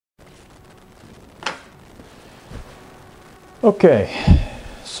Okay,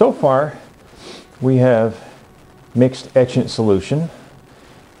 so far we have mixed etchant solution.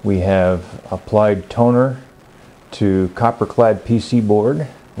 We have applied toner to copper-clad PC board.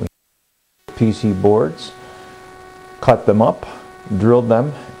 We have PC boards, cut them up, drilled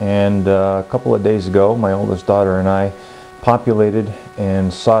them, and a couple of days ago my oldest daughter and I populated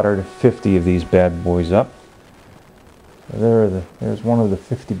and soldered 50 of these bad boys up. There's one of the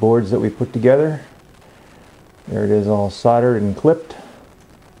 50 boards that we put together. There it is, all soldered and clipped.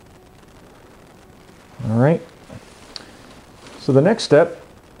 Alright, so the next step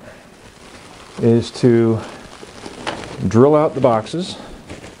is to drill out the boxes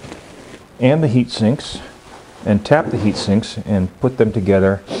and the heat sinks and tap the heat sinks and put them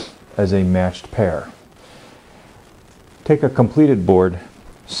together as a matched pair. Take a completed board,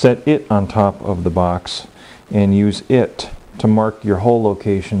 set it on top of the box, and use it to mark your hole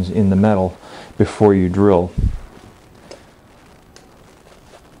locations in the metal before you drill.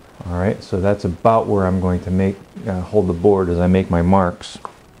 Alright, so that's about where I'm going to hold the board as I make my marks.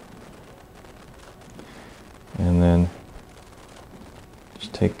 And then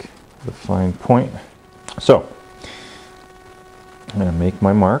just take the fine point. So, I'm going to make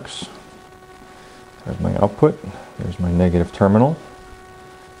my marks. There's my output. There's my negative terminal.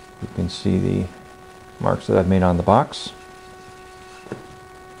 You can see the marks that I've made on the box.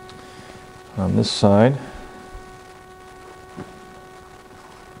 On this side,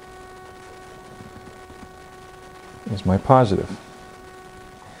 is my positive.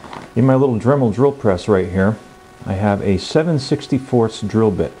 In my little Dremel drill press right here, I have a 7/64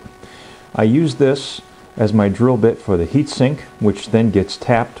 drill bit. I use this as my drill bit for the heat sink, which then gets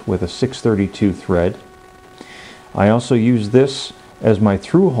tapped with a 632 thread. I also use this as my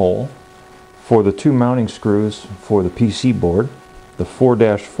through hole for the two mounting screws for the PC board. The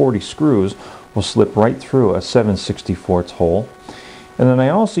 4-40 screws will slip right through a 7/64 hole. And then I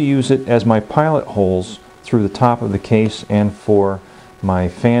also use it as my pilot holes through the top of the case and for my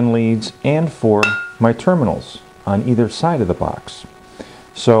fan leads and for my terminals on either side of the box.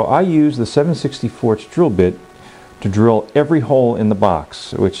 So I use the 7/64 drill bit to drill every hole in the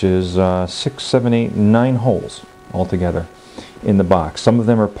box, which is 6, 7, 8, 9 holes altogether in the box. Some of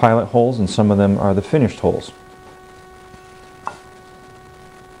them are pilot holes and some of them are the finished holes.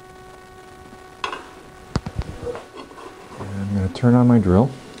 And I'm going to turn on my drill.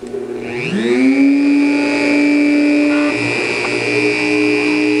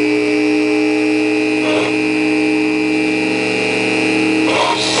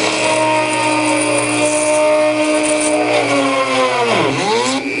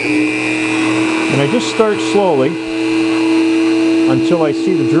 I just start slowly until I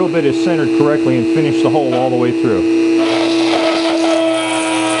see the drill bit is centered correctly and finish the hole all the way through.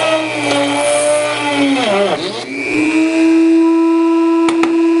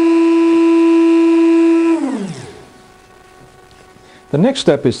 The next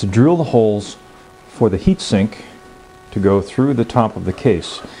step is to drill the holes for the heat sink to go through the top of the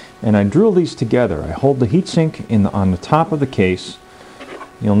case. And I drill these together. I hold the heat sink on the top of the case.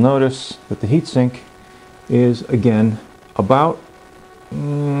 You'll notice that the heatsink is again about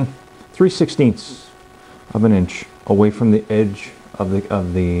 3/16 of an inch away from the edge of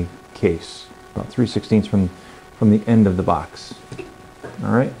the case. About 3/16 from the end of the box.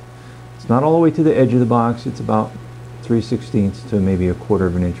 All right, it's not all the way to the edge of the box. It's about 3/16 to maybe a quarter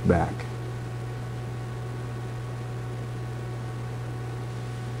of an inch back.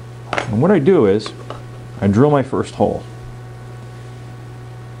 And what I do is I drill my first hole.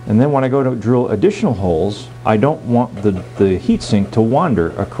 And then when I go to drill additional holes, I don't want the heatsink to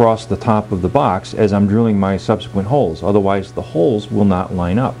wander across the top of the box as I'm drilling my subsequent holes. Otherwise, the holes will not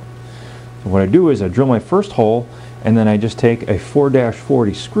line up. So what I do is I drill my first hole, and then I just take a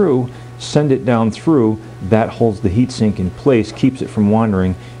 4-40 screw, send it down through. That holds the heatsink in place, keeps it from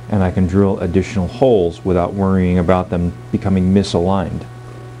wandering, and I can drill additional holes without worrying about them becoming misaligned.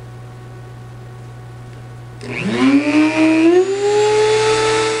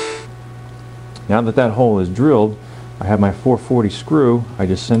 Now that that hole is drilled, I have my 440 screw. I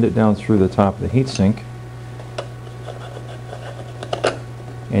just send it down through the top of the heatsink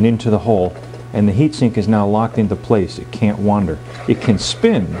and into the hole, and the heatsink is now locked into place. It can't wander. It can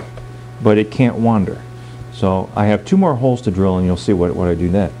spin, but it can't wander. So I have 2 more holes to drill, and you'll see what I do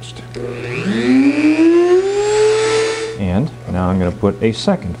next. And now I'm going to put a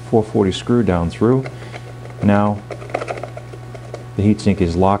second 440 screw down through. Now the heatsink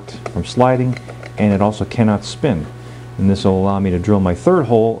is locked from sliding, and it also cannot spin. And this will allow me to drill my third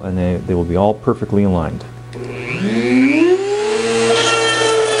hole, and they will be all perfectly aligned.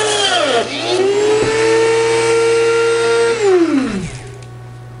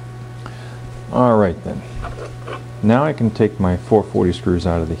 Now I can take my 440 screws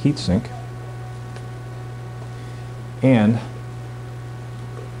out of the heatsink, and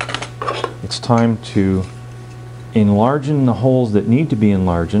it's time to enlarge the holes that need to be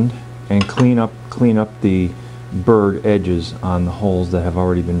enlarged and clean up the burred edges on the holes that have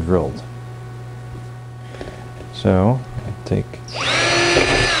already been drilled. So I take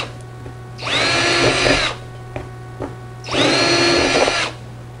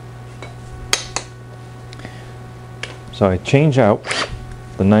I change out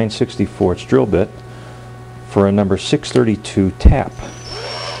the 9/64 drill bit for a number 632 tap.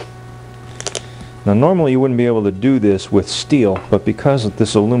 Now normally you wouldn't be able to do this with steel, but because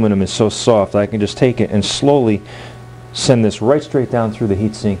this aluminum is so soft, I can just take it and slowly send this right straight down through the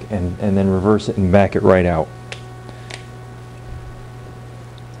heatsink and then reverse it and back it right out.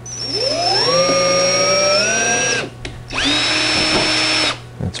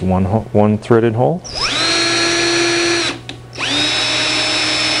 That's one threaded hole.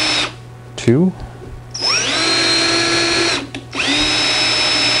 2.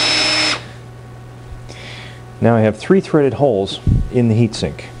 Now I have 3 threaded holes in the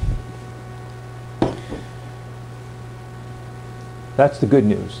heatsink. That's the good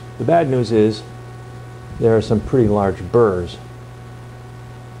news. The bad news is there are some pretty large burrs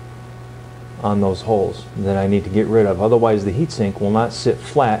on those holes that I need to get rid of. Otherwise the heatsink will not sit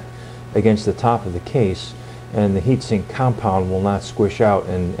flat against the top of the case, and the heatsink compound will not squish out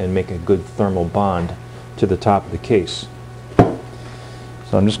and make a good thermal bond to the top of the case.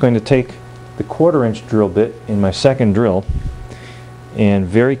 So I'm just going to take the 1/4" drill bit in my second drill and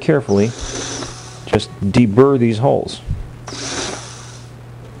very carefully just deburr these holes.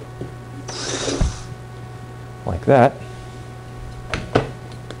 Like that.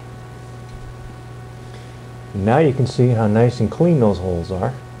 Now you can see how nice and clean those holes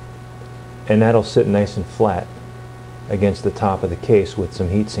are, and that'll sit nice and flat against the top of the case with some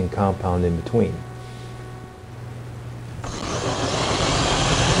heatsink compound in between.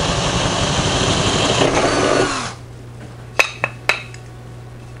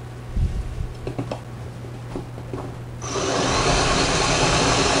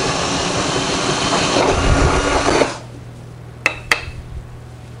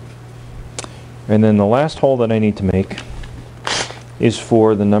 And then the last hole that I need to make is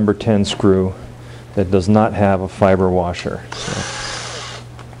for the number 10 screw that does not have a fiber washer. So,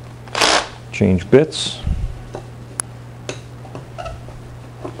 change bits.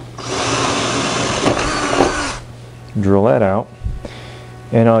 Drill that out.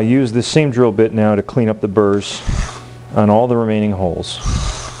 And I'll use this same drill bit now to clean up the burrs on all the remaining holes,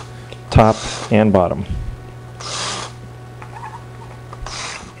 top and bottom.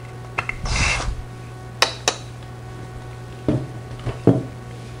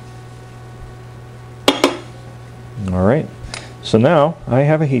 Alright, so now I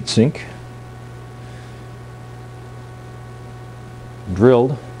have a heatsink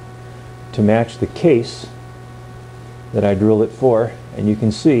drilled to match the case that I drilled it for, and you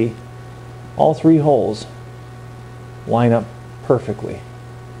can see all 3 holes line up perfectly.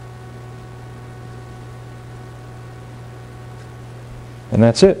 And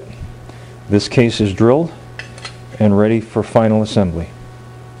that's it. This case is drilled and ready for final assembly.